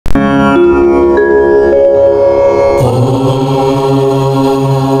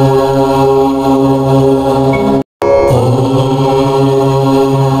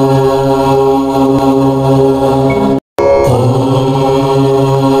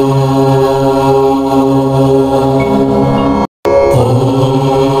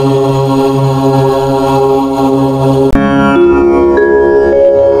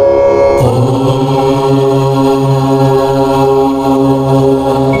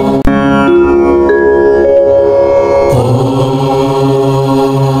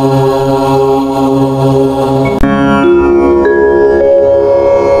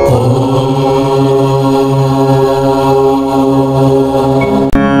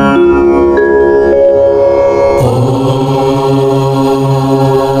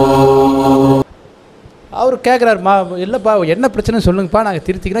கேட்குறாரு, இல்லைப்பா என்ன பிரச்சனை சொல்லுங்கப்பா, நாங்கள்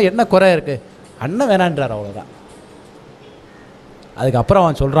திருத்திக்கிறோம், என்ன குறை இருக்குது. அண்ணன் வேணான்றார், அவ்வளோதான். அதுக்கப்புறம்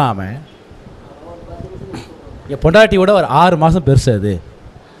அவன் சொல்கிறான், அவன் என் பொண்டாட்டியோட ஒரு 6 மாதம் பெருசு அது.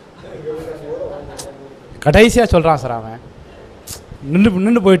 கடைசியாக சொல்கிறான் சார் அவன்,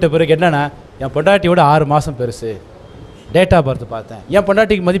 நின்று போயிட்ட பிறகு என்னென்னா, என் பொண்டாட்டியோட 6 மாதம் பெருசு, டேட் ஆஃப் பர்த் பார்த்தேன், என்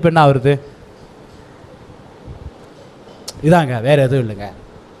பொண்டாட்டிக்கு மதிப்பு என்ன ஆகுது, இதாங்க, வேறு எதுவும் இல்லைங்க.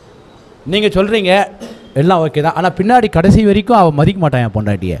 நீங்கள் சொல்கிறீங்க எல்லாம் ஓகே தான், ஆனால் பின்னாடி கடைசி வரைக்கும் அவன் மதிக்க மாட்டான் என்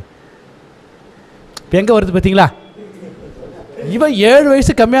பொண்டாட்டியை. இப்போ எங்கே வருது பார்த்தீங்களா? இவன் 7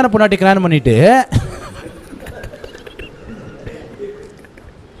 வயசு கம்மியான பொண்டாட்டி கல்யாணம் பண்ணிட்டு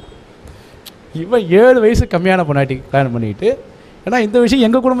இவன் 7 வயசு கம்மியான பொண்டாட்டி கல்யாணம் பண்ணிட்டு, ஏன்னா இந்த விஷயம்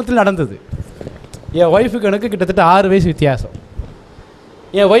எங்கள் குடும்பத்தில் நடந்தது. என் ஒய்ஃபுக்கு எனக்கு கிட்டத்தட்ட 6 வயசு வித்தியாசம்.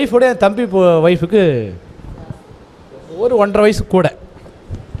 என் ஒய்ஃபோட என் தம்பி ஒய்ஃபுக்கு ஒரு 1.5 வயசு கூட.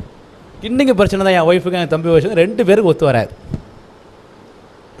 இன்னைக்கு பிரச்சனை தான், என் ஒய்ஃபுக்கு என் தம்பி வயசுக்கு 2 பேருக்கு ஒத்து வராது.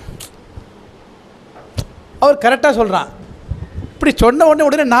 அவர் கரெக்டாக சொல்கிறான். இப்படி சொன்ன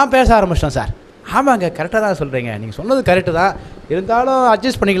உடனே நான் பேச ஆரம்பிச்சிட்டேன். சார் ஆமாங்க, கரெக்டாக தான் சொல்கிறீங்க, நீங்கள் சொன்னது கரெக்டு தான், இருந்தாலும்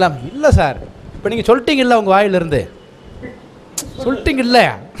அட்ஜஸ்ட் பண்ணிக்கலாம். இல்லை சார், இப்போ நீங்கள் சொல்லிட்டீங்கல்ல, உங்கள் வாயிலிருந்து சொல்லிட்டீங்கல்ல,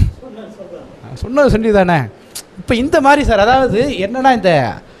 சொன்னது சொல்லி தானே. இப்போ இந்த மாதிரி சார், அதாவது என்னென்னா, இந்த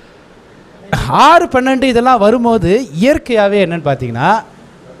 6, 12 இதெல்லாம் வரும்போது இயற்கையாகவே என்னென்னு பார்த்தீங்கன்னா,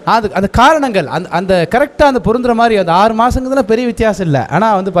 அந்த காரணங்கள் அந்த கரெக்டாக அந்த பொருந்துற மாதிரி அந்த 6 மாதங்கிறதுலாம் பெரிய வித்தியாசம் இல்லை.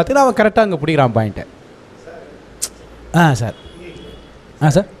 ஆனால் வந்து பார்த்தீங்கன்னா அவன் கரெக்டாக அங்கே பிடிக்கிறான் பாயிண்ட்டு. சார்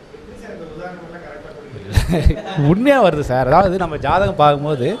சார் உண்மையாக வருது சார். அதாவது நம்ம ஜாதகம்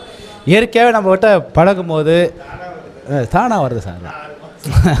பார்க்கும்போது இயற்கையாகவே நம்ம கிட்ட பழகும் போது தானாக வருது சார்.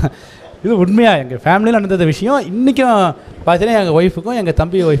 இது உண்மையாக எங்கள் ஃபேமிலியில் நடந்த விஷயம். இன்றைக்கும் பார்த்தீங்கன்னா எங்கள் ஒய்ஃபுக்கும் எங்கள்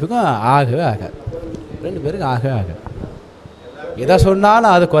தம்பி ஒய்ஃபுக்கும் ஆகவே ஆகாது, 2 பேருக்கும் ஆகவே ஆகாது. எதை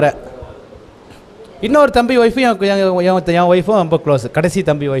சொன்னாலும் அது குறை. இன்னொரு தம்பி ஒய்ஃபும் என் ஒய்ஃபும் ரொம்ப க்ளோஸ். கடைசி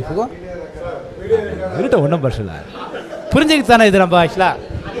தம்பி ஒய்ஃபுக்கும் இருட்ட ஒன்றும் பிரச்சனை இல்லை, புரிஞ்சுக்கிட்டு தானே இது நம்ம ஆக்சுவலாக.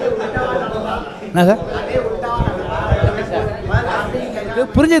 என்ன சார்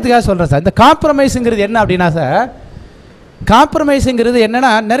புரிஞ்சதுக்காக சொல்கிறேன் சார். இந்த காம்ப்ரமைஸுங்கிறது என்ன அப்படின்னா சார், காம்ப்ரமைஸுங்கிறது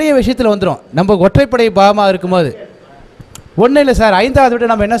என்னென்னா நிறைய விஷயத்தில் வந்துடும். நம்ம ஒற்றைப்படை பாவமாக இருக்கும்போது ஒன்றும் இல்லை சார். 5வது விட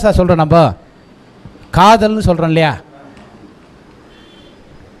நம்ம என்ன சார் சொல்கிறோம், நம்ம காதல்னு சொல்கிறோம் இல்லையா.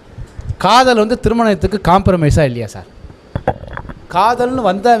 காதல் வந்து திருமணத்துக்கு காம்ப்ரமைஸாக இல்லையா சார்? காதல்னு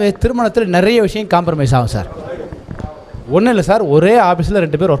வந்தால் திருமணத்தில் நிறைய விஷயம் காம்ப்ரமைஸ் ஆகும் சார். ஒன்றும் இல்லை சார், ஒரே ஆஃபீஸில்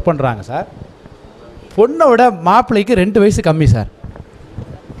 2 பேர் ஒர்க் பண்ணுறாங்க சார். பொண்ணோட மாப்பிள்ளைக்கு 2 வயசு கம்மி சார்.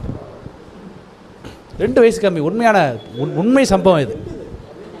 2 வயசு கம்மி, உண்மையான உண்மை சம்பவம் இது.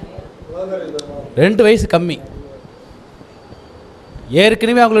 2 வயசு கம்மி.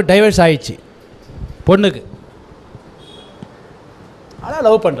 ஏற்கனவே அவங்களுக்கு டைவர்ஸ் ஆயிடுச்சு பொண்ணுக்கு, ஆனால்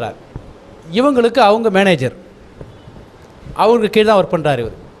லவ் பண்ணுறார். இவங்களுக்கு அவங்க மேனேஜர், அவங்களுக்கு கீழே தான் ஒர்க் பண்ணுறாரு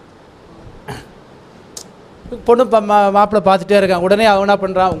இவர். பொண்ணு மாப்பிள்ளை பார்த்துட்டே இருக்கான். உடனே அவன் என்ன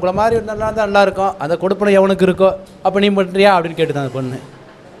பண்ணுறான், உங்களை மாதிரி நல்லா தான் நல்லா இருக்கும், அந்த கொடுப்பனை எவனுக்கு இருக்கோ அப்போ நீ பண்ணுறியா அப்படின்னு கேட்டுதான் அந்த பொண்ணு.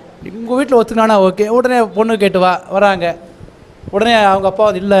 உங்கள் வீட்டில் ஒத்துனானா ஓகே. உடனே பொண்ணு கேட்டு வராங்க. உடனே அவங்க அப்பா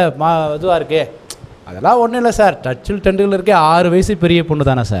வந்து இல்லை இதுவாக இருக்கே, அதெல்லாம் ஒன்றும் இல்லை சார், டச்சில் டெண்டுகள் இருக்கே, 6 வயசு பெரிய பொண்ணு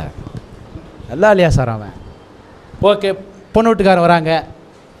தானே சார், நல்லா இல்லையா சார் அவன். ஓகே, பொண்ணு வீட்டுக்காரன் வராங்க.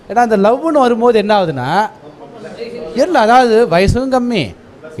 ஏன்னா அந்த லவ்னு வரும்போது என்ன ஆகுதுன்னா, இல்லை அதாவது வயசும் கம்மி,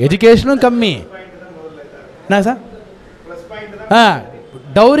 எஜுகேஷனும் கம்மி. என்ன சார்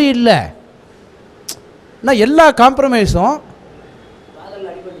டவுரி இல்லை, நான் எல்லா காம்ப்ரமைஸும்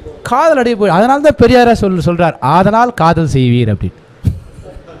காதல் அடி போய். அதனால தான் பெரியாரா சொல்கிறார், அதனால் காதல் செய்வீர் அப்படின்னு.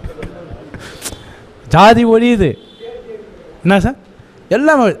 ஜாதி ஒழியுது என்ன சார்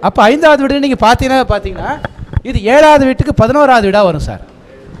எல்லாம். அப்போ 5வது வீடு நீங்கள் பார்த்தீங்கன்னா இது 7வது வீட்டுக்கு 11வது வீடாக வரும் சார்.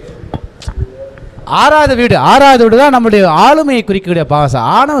 6வது வீடு தான் நம்மளுடைய ஆளுமையை குறிக்கக்கூடிய பாவம் சார்.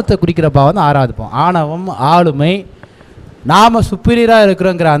 ஆணவத்தை குறிக்கிற பாவம் தான் 6வது பாவம். ஆணவம், ஆளுமை, நாம் சுப்பீரியராக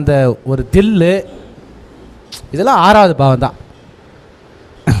இருக்கிறோங்கிற அந்த ஒரு தில்லு, இதெல்லாம் 6வது பாவம் தான்.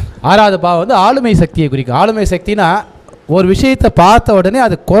 6வது பாவம் வந்து ஆளுமை சக்தியை குறிக்கும். ஆளுமை சக்தினா ஒரு விஷயத்தை பார்த்த உடனே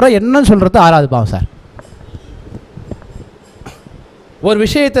அது குறை என்னன்னு சொல்கிறது 6வது பாவம் சார். ஒரு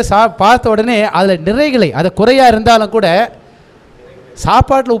விஷயத்தை பார்த்த உடனே அதில் நிறைகளை, அது குறையாக இருந்தாலும் கூட,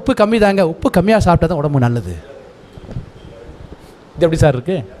 சாப்பாட்டில் உப்பு கம்மி தாங்க, உப்பு கம்மியாக சாப்பிட்டா தான் உடம்பு நல்லது. இது எப்படி சார்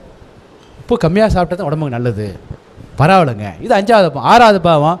இருக்குது? உப்பு கம்மியாக சாப்பிட்டா தான் உடம்புக்கு நல்லது, பரவாயில்லைங்க. இது 5வது பாவம். 6வது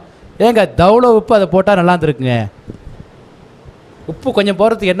பாவம், ஏங்க தவ்வளோ உப்பு அதை போட்டால் நல்லா இருந்துருக்குங்க. உப்பு கொஞ்சம்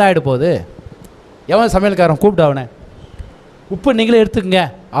போகிறதுக்கு என்ன ஆகிடு போகுது, எவன் சமையல்காரன் கூப்பிட்டு அவனை உப்பு நீங்களே எடுத்துக்கங்க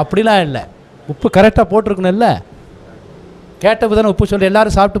அப்படிலாம் இல்லை. உப்பு கரெக்டாக போட்டிருக்கணும் இல்லை, கேட்டப்போ தானே உப்பு சொல்லி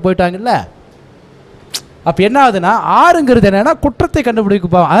எல்லோரும் சாப்பிட்டு போயிட்டாங்கல்ல. அப்போ என்ன ஆகுதுன்னா, 6ங்கிறது என்னென்னா குற்றத்தை கண்டுபிடிக்க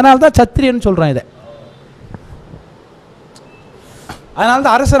பாவம். அதனால தான் சத்திரியன்னு சொல்கிறேன். இதை அதனால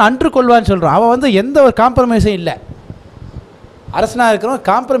தான் அரசன் அன்று கொள்வான்னு சொல்கிறான். அவன் வந்து எந்த ஒரு காம்ப்ரமைஸும் இல்லை. அரசனாக இருக்கிறவன்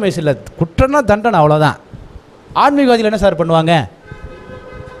காம்ப்ரமைஸ் இல்லை, குற்றம்னா தண்டனை, அவ்வளோதான். ஆன்மீகவாதிகள் என்ன சார் பண்ணுவாங்க?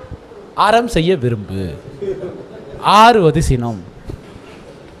 அறம் செய்ய விரும்பு, ஆறுவது சினம்.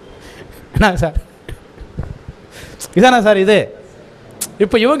 என்ன சார் இதானா சார் இது?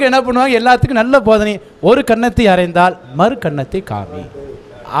 இப்போ இவங்க என்ன பண்ணுவாங்க? எல்லாத்துக்கும் நல்ல போதனை. ஒரு கன்னத்தை அறைந்தால் மறு கன்னத்தை காமி,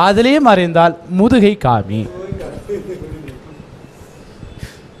 அதுலேயும் அறைந்தால் முதுகை காமி.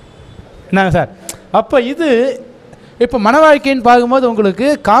 என்னங்க சார்? அப்போ இது இப்போ மன வாழ்க்கைன்னு பார்க்கும்போது உங்களுக்கு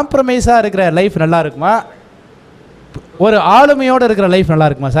காம்ப்ரமைஸாக இருக்கிற லைஃப் நல்லா இருக்குமா, ஒரு ஆளுமையோடு இருக்கிற லைஃப் நல்லா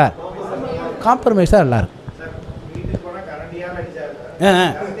இருக்குமா சார்? காம்ப்ரமைஸாக நல்லா இருக்கும்.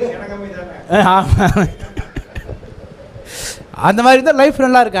 அந்த மாதிரி தான் லைஃப்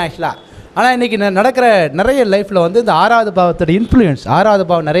நல்லா இருக்கும் ஆக்சுவலாக. ஆனால் இன்றைக்கி நடக்கிற நிறைய லைஃப்பில் வந்து இந்த 6வது பாவத்தோட இன்ஃப்ளூயன்ஸ், 6வது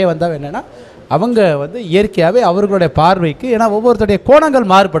பாவம் நிறைய வந்தால் என்னென்னா அவங்க வந்து இயற்கையாகவே அவர்களுடைய பார்வைக்கு, ஏன்னா ஒவ்வொருத்தருடைய கோணங்கள்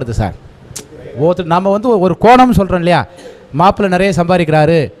மாறுபடுது சார். ஒவ்வொருத்தர் நம்ம வந்து ஒரு கோணம்னு சொல்கிறோம் இல்லையா, மாப்பிள்ளை நிறைய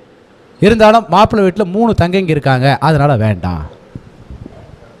சம்பாதிக்கிறாரு, இருந்தாலும் மாப்பிள்ளை வீட்டில் 3 தங்கைங்க இருக்காங்க, அதனால் வேண்டாம்.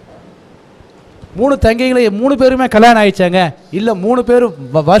 3 தங்கைகளை 3 பேருமே கல்யாணம் ஆயிடுச்சாங்க, இல்லை 3 பேரும்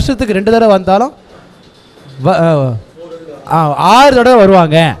வருஷத்துக்கு 2 தடவை வந்தாலும் 6 தடவை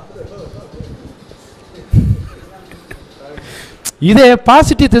வருவாங்க. இதே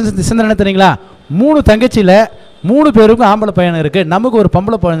பாசிட்டிவ் சிந்தனை தெரியுங்களா? 3 தங்கச்சியில் 3 பேருக்கும் ஆம்பளை பையன் இருக்குது, நமக்கு ஒரு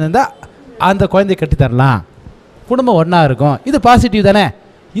பொம்பளை பையன் இருந்தால் அந்த குழந்தைய கட்டித்தரலாம், குடும்பம் ஒன்றா இருக்கும். இது பாசிட்டிவ் தானே?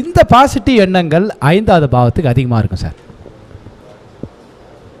 இந்த பாசிட்டிவ் எண்ணங்கள் 5வது பாவத்துக்கு அதிகமாக இருக்கும் சார்,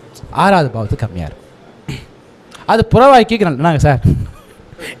 6வது பாவத்துக்கு கம்மியாக இருக்கும். அது புறவாய்க்கு நாங்கள் சார்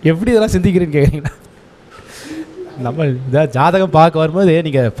எப்படி இதெல்லாம் சிந்திக்கிறேன்னு கேட்குறீங்களா? நம்ம இதை ஜாதகம் பார்க்க வரும்போது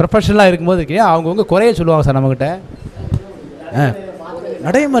நீங்கள் ப்ரொஃபஷனலாக இருக்கும்போது இருக்கீங்க, அவங்கவுங்க குறைய சொல்லுவாங்க சார் நம்மக்கிட்ட.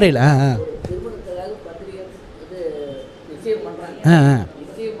 நடைமுறையில்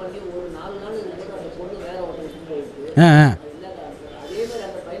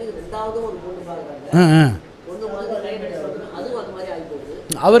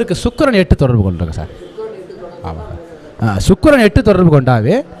அவருக்கு சுக்கிரன் 8 தொடர்பு கொண்டாங்க சார். ஆமாம், சுக்கிரன் 8 தொடர்பு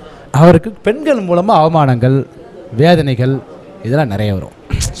கொண்டாவே அவருக்கு பெண்கள் மூலமாக அவமானங்கள், வேதனைகள் இதெல்லாம் நிறைய வரும்.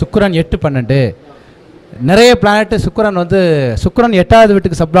 சுக்கிரன் 8 12 நிறைய பிளானட்டு. சுக்கிரன் வந்து சுக்கிரன் 8வது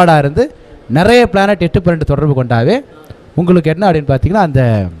வீட்டுக்கு சப்ளாடாக இருந்து நிறைய பிளானட் 8 12 தொடர்பு கொண்டாவே உங்களுக்கு என்ன அப்படின்னு பார்த்தீங்கன்னா அந்த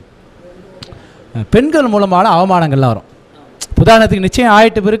பெண்கள் மூலமான அவமானங்கள்லாம் வரும். உதாரணத்துக்கு நிச்சயம்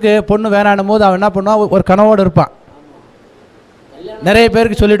ஆகிட்டு பிறகு பொண்ணு வேணானும் போது அவன் என்ன பண்ணுவான், ஒரு கனவோடு இருப்பான், நிறைய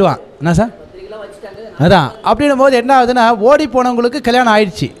பேருக்கு சொல்லிவிடுவான், என்ன சார் அதான். அப்படின்னும் போது என்ன ஆகுதுன்னா, ஓடி போனவங்களுக்கு கல்யாணம்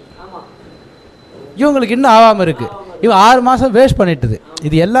ஆயிடுச்சு, இவங்களுக்கு இன்னும் ஆகாமல் இருக்குது, இவன் 6 மாதம் வேஸ்ட் பண்ணிட்டுது.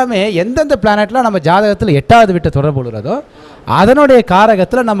 இது எல்லாமே எந்தெந்த பிளானட்லாம் நம்ம ஜாதகத்தில் 8வது வீட்டை தொடர்பு கொள்கிறதோ அதனுடைய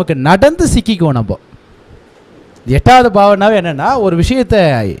காரகத்தில் நமக்கு நடந்து சிக்கிக்குவோம். நம்ம 8வது பாவம்னாவே என்னென்னா ஒரு விஷயத்தை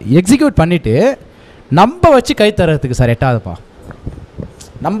எக்ஸிக்யூட் பண்ணிவிட்டு நம்ம வச்சு கை தரத்துக்கு சார் 8வது பாவம்.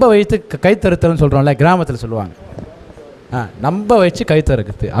 நம்ம வைத்து கை தருத்தல்னு சொல்கிறோம்ல, கிராமத்தில் சொல்லுவாங்க, நம்ம வச்சு கை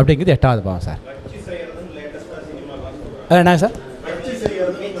தருக்குது அப்படிங்கிறது 8வது பாவம் சார். என்ன சார்?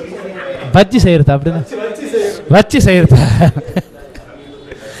 பஜ்ஜி செய்கிறது அப்படின்னா வச்சு செய்கிறது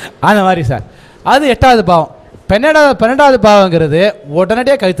அந்த மாதிரி சார். அது 8வது பாவம். 12வது பாவங்கிறது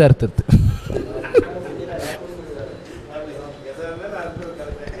உடனடியாக கை தருத்துறது.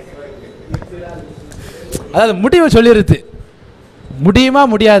 அதாவது முடிவு சொல்லிடுது, முடியுமா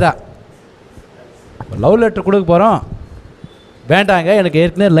முடியாதா. லவ் லெட்டர் கொடுக்க போகிறோம், வேண்டாங்க எனக்கு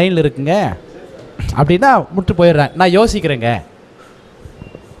ஏற்கனவே லைனில் இருக்குங்க அப்படின்னா முட்டு போயிடுறேன், நான் யோசிக்கிறேங்க,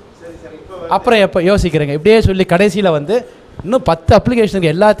 அப்புறம் எப்போ யோசிக்கிறேங்க, இப்படியே சொல்லி கடைசியில் வந்து இன்னும் 10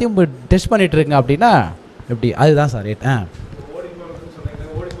 அப்ளிகேஷனுக்கு எல்லாத்தையும் டெஸ்ட் பண்ணிகிட்டு இருக்குங்க அப்படின்னா எப்படி? அதுதான் சார் ரேட்.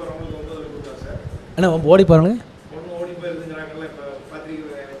 என்ன ஓடி போகிறவங்க?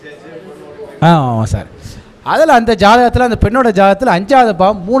 ஆமாம் சார். அதில் அந்த ஜாதகத்தில், அந்த பெண்ணோட ஜாதகத்தில் 5வது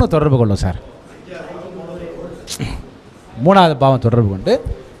பாவம் 3 தொடர்பு கொள்ளும் சார். 3வது பாவம் தொடர்பு கொண்டு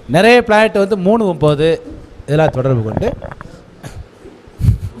நிறைய பிளானட் வந்து 3 9 இதெல்லாம் தொடர்பு கொண்டு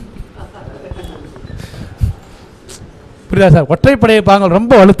புரியுதா சார்? ஒற்றைப்படை பாங்கள்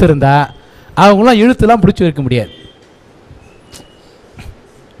ரொம்ப வலுத்து இருந்தால் அவங்களாம் இழுத்துலாம் பிடிச்சி வைக்க முடியாது.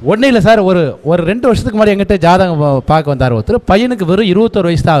 ஒன்றும் இல்லை சார், ஒரு 2 வருஷத்துக்கு முன்னாடி எங்கிட்ட ஜாதகம் பார்க்க வந்தார் ஒருத்தர். பையனுக்கு வெறும் 21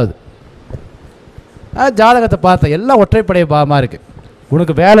 வயசு தான் ஆகுது. ஜாதகத்தை பார்த்தேன், எல்லாம் ஒற்றைப்படை பாவமாக இருக்குது.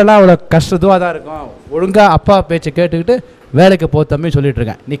 உனக்கு வேலைலாம் அவ்வளோ கஷ்டத்துவாக தான் இருக்கும், ஒழுங்காக அப்பா பேச்சை கேட்டுக்கிட்டு வேலைக்கு போ தம்பி சொல்லிட்டு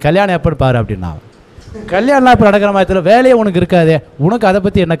இருக்கேன், நீ கல்யாணம் எப்படி பாரு அப்படின்னா. கல்யாணம்லாம் இப்போ நடக்கிற மாதிரி தெரியல, வேலையே உனக்கு இருக்காதே, உனக்கு அதை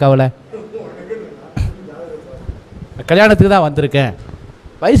பற்றி என்ன கவலை, கல்யாணத்துக்கு தான் வந்திருக்கேன்,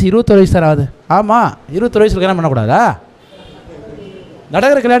 வயசு 21 வயசு தான் ஆகுது. ஆமாம், 21 வயசில் கல்யாணம் பண்ணக்கூடாதா?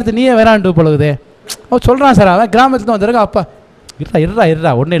 நடக்கிற கல்யாணத்தை நீயே வேணான்ட்டு பொழுகுதே. அவன் சொல்கிறான் சார், அவன் கிராமத்துக்கு வந்திருக்க, அப்பா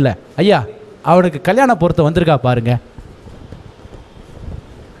இருடா ஒன்றும் இல்லை ஐயா, அவனுக்கு கல்யாண பொருத்தம் வந்திருக்கா பாருங்க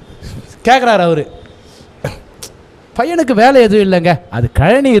கேட்குறாரு அவரு. பையனுக்கு வேலை எதுவும் இல்லைங்க, அது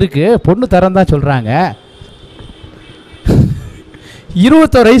கழனி இருக்கு, பொண்ணு தரம் தான் சொல்கிறாங்க.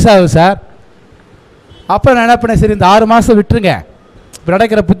 21 வயசு ஆகுது சார். அப்போ நான் என்ன பண்ணேன், சரி இந்த 6 மாதம் விட்டுருங்க, இப்போ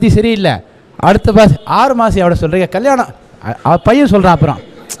நடக்கிற புத்தி சரியில்லை, அடுத்த மாதம் 6 மாதம் எவ்வளோ சொல்கிறீங்க கல்யாணம். பையன் சொல்கிறான் அப்புறம்,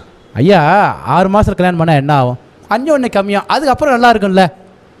 ஐயா 6 மாதத்தில் கல்யாணம் பண்ணால் என்ன ஆகும், 5 ஒன்று கம்மியாக, அதுக்கப்புறம் நல்லா இருக்கும்ல.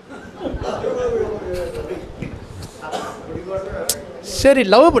 சரி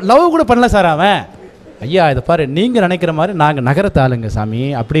லவ் கூட பண்ணல சார் அவன். ஐயா இதை பாரு, நீங்கள் நினைக்கிற மாதிரி நாங்கள் நகரத்து ஆளுங்க சாமி,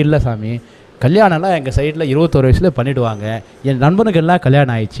 அப்படி இல்லை சாமி. கல்யாணம்லாம் எங்கள் சைடில் 21 வயசில் பண்ணிவிடுவாங்க. என் நண்பனுக்கு எல்லாம்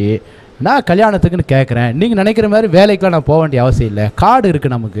கல்யாணம் ஆயிடுச்சு. நான் கல்யாணத்துக்குன்னு கேட்குறேன். நீங்கள் நினைக்கிற மாதிரி வேலைக்கெலாம் நான் போக வேண்டிய அவசியம் இல்லை, காடு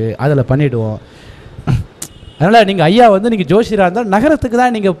இருக்குது நமக்கு, அதில் பண்ணிவிடுவோம். அதனால் நீங்கள் ஐயா வந்து நீங்கள் ஜோசியராக இருந்தால் நகரத்துக்கு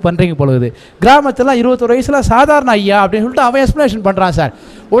தான் நீங்கள் பண்ணுறீங்க பொழுது, கிராமத்தில் 21 வயசில் சாதாரண ஐயா அப்படின்னு சொல்லிட்டு அவன் எக்ஸ்ப்ளனேஷன் பண்ணுறான் சார்.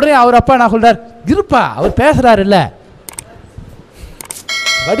 உடனே அவர் அப்பா நான் சொல்கிறார், இருப்பா அவர் பேசுகிறாரு இல்லை.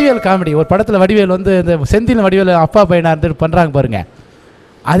 வடிவேல் காமெடி, ஒரு படத்தில் வடிவேல் வந்து இந்த செந்தில் வடிவேல் அப்பா பையனாக இருந்துட்டு பண்ணுறாங்க பாருங்கள்,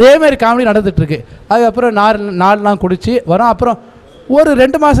 அதேமாதிரி காமெடி நடந்துகிட்ருக்கு. அதுக்கப்புறம் நாலுலாம் குடிச்சு வரோம். அப்புறம் ஒரு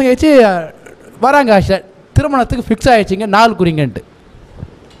 2 மாதம் கழிச்சு வராங்க ஆஷர், திருமணத்துக்கு ஃபிக்ஸ் ஆகிடுச்சிங்க, 4 குறிங்கன்ட்டு.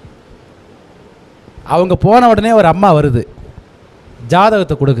 அவங்க போன உடனே ஒரு அம்மா வருது,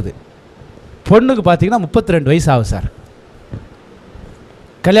 ஜாதகத்தை கொடுக்குது. பொண்ணுக்கு பார்த்தீங்கன்னா 32 வயசு ஆகும் சார்.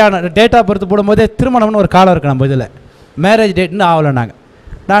 கல்யாணம் டேட் ஆஃப் பர்த் போடும்போதே திருமணம்னு ஒரு காலம் இருக்குது நம்ம இதில், மேரேஜ் டேட்னு ஆகலை.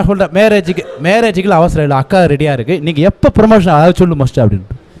 நான் சொல்கிறேன் மேரேஜுக்கு அவசரம் இல்லை, அக்கா ரெடியாக இருக்குது, நீங்கள் எப்போ ப்ரொமோஷன் அதாவது சொல்லு மஸ்ட்டு அப்படின்னு.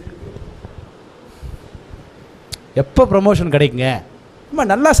 எப்போ ப்ரொமோஷன் கிடைக்குங்க, ரொம்ப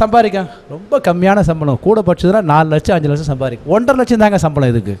நல்லா சம்பாதிக்க, ரொம்ப கம்மியான சம்பளம், கூட பட்சதுன்னா 4 லட்சம் 5 லட்சம் சம்பாதிக்கும். 1.5 லட்சம் தாங்க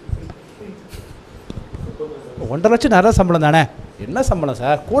சம்பளம். இதுக்கு 1.5 லட்சம் நிறைய சம்பளம் தானே. என்ன சம்பளம்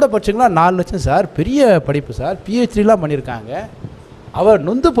சார், கூட பட்சங்களாம் 4 லட்சம் சார், பெரிய படிப்பு சார், PhDலாம் பண்ணியிருக்காங்க, அவர்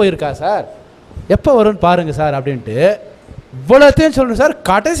நொந்து போயிருக்கா சார், எப்போ வரும்னு பாருங்கள் சார் அப்படின்ட்டு இவ்வளோத்தையும் சொல்லணும் சார்.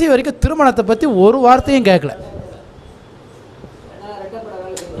 கடைசி வரைக்கும் திருமணத்தை பற்றி ஒரு வார்த்தையும் கேட்கல.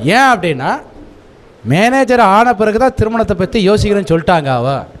 ஏன் அப்படின்னா மேனேஜர் ஆன பிறகு தான் திருமணத்தை பற்றி யோசிக்கிறேன்னு சொல்லிட்டாங்க. அவ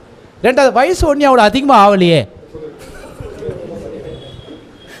 2வது வயசு ஒன்றே அவ்வளோ அதிகமாக ஆகலையே.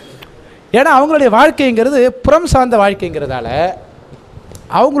 ஏன்னா அவங்களுடைய வாழ்க்கைங்கிறது புறம் சார்ந்த வாழ்க்கைங்கிறதால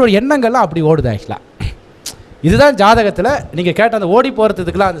அவங்களோட எண்ணங்கள்லாம் அப்படி ஓடுது. ஆக்சுவலாக இதுதான் ஜாதகத்தில் நீங்கள் கேட்ட அந்த ஓடி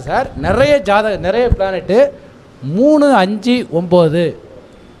போகிறதுக்கெலாம் வந்து சார் நிறைய பிளானெட்டு 3, 5, 9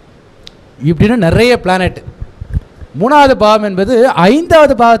 இப்படின்னு நிறைய பிளானெட்டு. 3வது பாவம் என்பது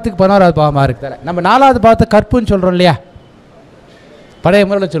 5வது பாவத்துக்கு 11வது பாவமாக இருக்குது. நம்ம 4வது பாவத்தை கற்புன்னு சொல்கிறோம் இல்லையா, பழைய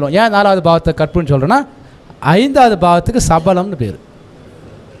முறையில் சொல்லுவோம். ஏன் 4வது பாவத்தை கற்புன்னு சொல்கிறோன்னா 5வது பாவத்துக்கு சபலம்னு பேர்.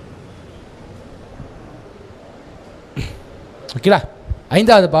 ஓகேங்களா,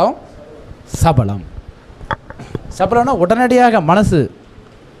 5வது பாவம் சபலம். சபலம்னா உடனடியாக மனசு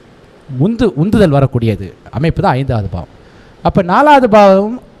உந்துதல் வரக்கூடியது அமைப்பு தான் 5வது பாவம். அப்போ 4வது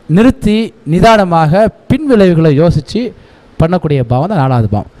பாவம் நிறுத்தி நிதானமாக பின் விளைவுகளை யோசித்து பண்ணக்கூடிய பாவம் தான் 4வது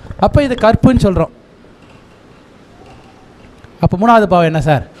பாவம். அப்போ இது கற்புன்னு சொல்கிறோம். அப்போ 3வது பாவம் என்ன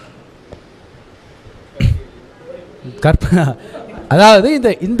சார், கற்பு. அதாவது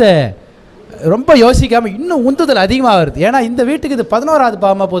இந்த ரொம்ப யோசிக்காமல் இன்னும் உந்துதல் அதிகமாக வருது. ஏன்னா இந்த வீட்டுக்கு இது 11வது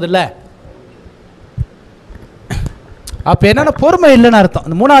பாவமாக போகுது இல்லை. அப்போ என்னென்னா பொறுமை இல்லைன்னு அர்த்தம்.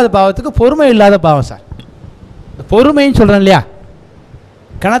 இந்த 3வது பாவத்துக்கு பொறுமை இல்லாத பாவம் சார். இந்த பொறுமைன்னு சொல்கிறேன் இல்லையா,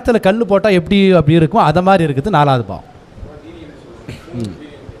 கிணத்துல கல் போட்டால் எப்படி அப்படி இருக்கும், அதை மாதிரி இருக்குது 4வது பாவம்.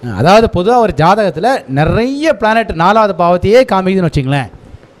 அதாவது பொதுவாக ஒரு ஜாதகத்தில் நிறைய பிளானெட் 4வது பாவத்தையே காமிக்குதுன்னு வச்சுங்களேன்,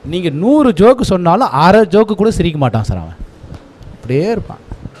 நீங்கள் 100 ஜோக்கு சொன்னாலும் 1/2 ஜோக்கு கூட சிரிக்க மாட்டான் சார். அவன் அப்படியே இருப்பான்.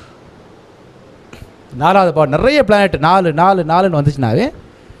 4வது பாவம் நிறைய பிளானெட் 4 வந்துச்சுனாவே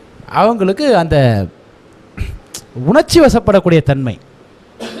அவங்களுக்கு அந்த உணர்ச்சி வசப்படக்கூடிய தன்மை.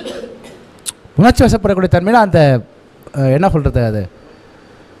 உணர்ச்சி வசப்படக்கூடிய தன்மைனா அந்த என்ன சொல்கிறது, அது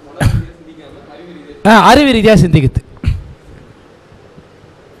அறிவு ரீதியாக சிந்திக்குது.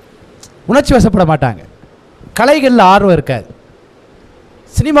 உணர்ச்சி வசப்பட மாட்டாங்க. கலைகளில் ஆர்வம் இருக்காது.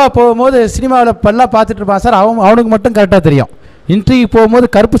 சினிமா போகும்போது சினிமாவில் பல்லாம் பார்த்துட்டு இருப்பான் சார், அவனுக்கு மட்டும் கரெக்டாக தெரியும். இன்டர்வியூ போகும்போது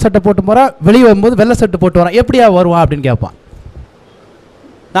கருப்பு சட்டை போட்டு போகிறான், வெளியே வரும்போது வெள்ளை சட்டை போட்டு வரான், எப்படியா வருவான் அப்படின்னு கேட்பான்.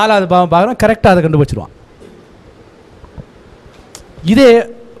 4வது பாவம் பார்க்குறோம், கரெக்டாக அதை கண்டுபிடிச்சிடுவான். இதே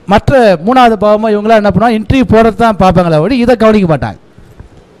மற்ற 3வது பாவமாக இவங்களாம் என்ன பண்ணுவாங்க, இன்டர்வியூ போகிறது தான் பார்ப்பாங்களே அப்படி இதை கவனிக்க மாட்டாங்க.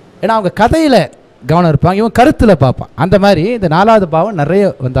 ஏன்னா அவங்க கதையில் கவனம் இருப்பாங்க, இவன் கருத்தில் பார்ப்பான். அந்த மாதிரி இந்த 4வது பாவம் நிறைய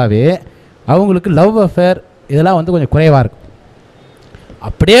வந்தாவே அவங்களுக்கு லவ் அஃபேர் இதெல்லாம் வந்து கொஞ்சம் குறைவாக இருக்கும்.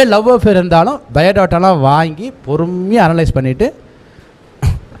 அப்படியே லவ் அஃபேர் இருந்தாலும் பயோடாட்டாலாம் வாங்கி பொறுமையாக அனலைஸ் பண்ணிவிட்டு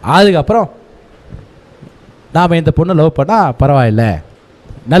அதுக்கப்புறம் நாம் இந்த பொண்ணை லவ் பண்ணால் பரவாயில்லை,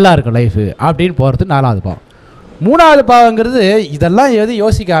 நல்லா இருக்கும் லைஃபு அப்படின்னு போகிறது 4வது பாவம். மூணாவது பாவங்கிறது இதெல்லாம் எதுவும்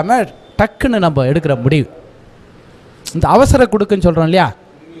யோசிக்காமல் டக்குன்னு நம்ம எடுக்கிற முடிவு, இந்த அவசர கொடுக்குன்னு சொல்கிறோம் இல்லையா,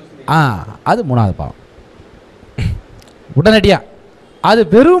 அது மூணாவது பாவம். உடனடியாக அது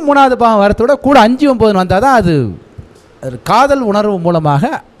வெறும் மூணாவது பாவம் வரத்தோட கூட 5, 9 வந்தால் தான் அது காதல் உணர்வு மூலமாக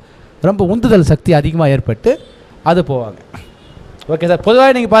ரொம்ப உந்துதல் சக்தி அதிகமாக ஏற்பட்டு அது போவாங்க. Okay sir.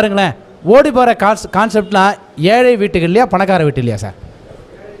 பொதுவாக நீங்கள் பாருங்களேன், ஓடி போகிற கான்செப்ட்லாம் ஏழை வீட்டுக்கு இல்லையா, பணக்கார வீட்டு இல்லையா சார்?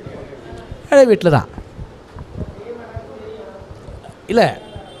 ஏழை வீட்டில் தான் இல்லை.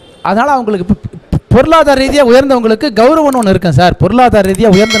 அதனால் அவங்களுக்கு இப்போ பொருளாதார ரீதியாக உயர்ந்தவங்களுக்கு கௌரவம்னு ஒன்று இருக்கும் சார். பொருளாதார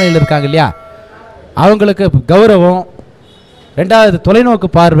ரீதியாக உயர்ந்த நிலையில் இருக்காங்க இல்லையா, அவங்களுக்கு கௌரவம், ரெண்டாவது தொலைநோக்கு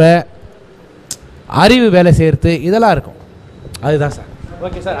பார்வை, அறிவு வேலை செய்கிறது, இதெல்லாம் இருக்கும். அதுதான் சார்.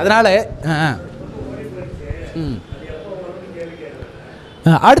 Okay sir. அதனால்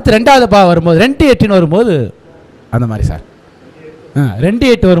அடுத்து 2வது பாவம் வரும்போது 2, 8 வரும்போது அந்த மாதிரி சார். 2,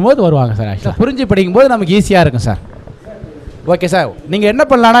 8 வரும்போது வருவாங்க சார். ஆக்சுவலாக புரிஞ்சு படிக்கும்போது நமக்கு ஈஸியாக இருக்கும் சார். Okay sir. நீங்கள் என்ன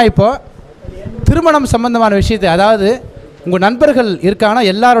பண்ணலான்னா, இப்போது திருமணம் சம்பந்தமான விஷயத்தை, அதாவது உங்கள் நண்பர்கள் இருக்காங்கன்னா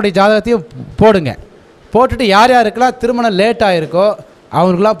எல்லாருடைய ஜாதகத்தையும் போடுங்க. போட்டுட்டு யார் யாருக்கெல்லாம் திருமணம் லேட்டாக இருக்கோ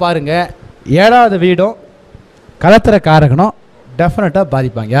அவங்களுக்கெல்லாம் பாருங்கள், 7வது வீடும் கலத்திர காரகனும் டெஃபினட்டாக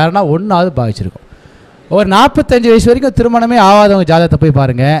பாதிப்பாங்க. யாருன்னா 1வது பாதிச்சிருக்கும். ஒரு 45 வயசு வரைக்கும் திருமணமே ஆகாதவங்க ஜாதகத்தை போய்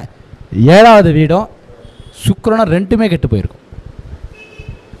பாருங்கள், 7வது வீடும் சுக்கிரனும் 2மே கெட்டு போயிருக்கும்.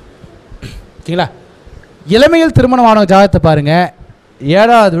 ஓகேங்களா? இளமையில் திருமணம் ஆனவங்க ஜாதகத்தை பாருங்கள்,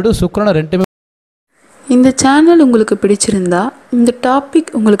 7வது வீடு சுக்கிரனும் 2மே. இந்த சேனல் உங்களுக்கு பிடிச்சிருந்தா, இந்த டாபிக்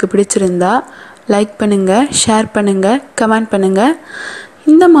உங்களுக்கு பிடிச்சிருந்தா லைக் பண்ணுங்கள், ஷேர் பண்ணுங்கள், கமெண்ட் பண்ணுங்கள்.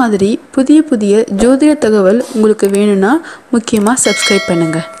 இந்த மாதிரி புதிய புதிய ஜோதிட தகவல் உங்களுக்கு வேணும்னா முக்கியமாக சப்ஸ்கிரைப்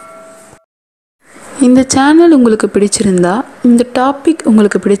பண்ணுங்கள். இந்த சேனல் உங்களுக்கு பிடிச்சிருந்தா, இந்த டாபிக்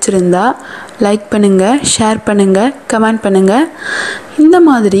உங்களுக்கு பிடிச்சிருந்தா லைக் பண்ணுங்கள், ஷேர் பண்ணுங்கள், கமெண்ட் பண்ணுங்கள். இந்த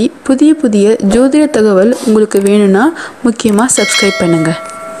மாதிரி புதிய புதிய ஜோதிட தகவல் உங்களுக்கு வேணும்னா முக்கியமாக சப்ஸ்கிரைப் பண்ணுங்கள்.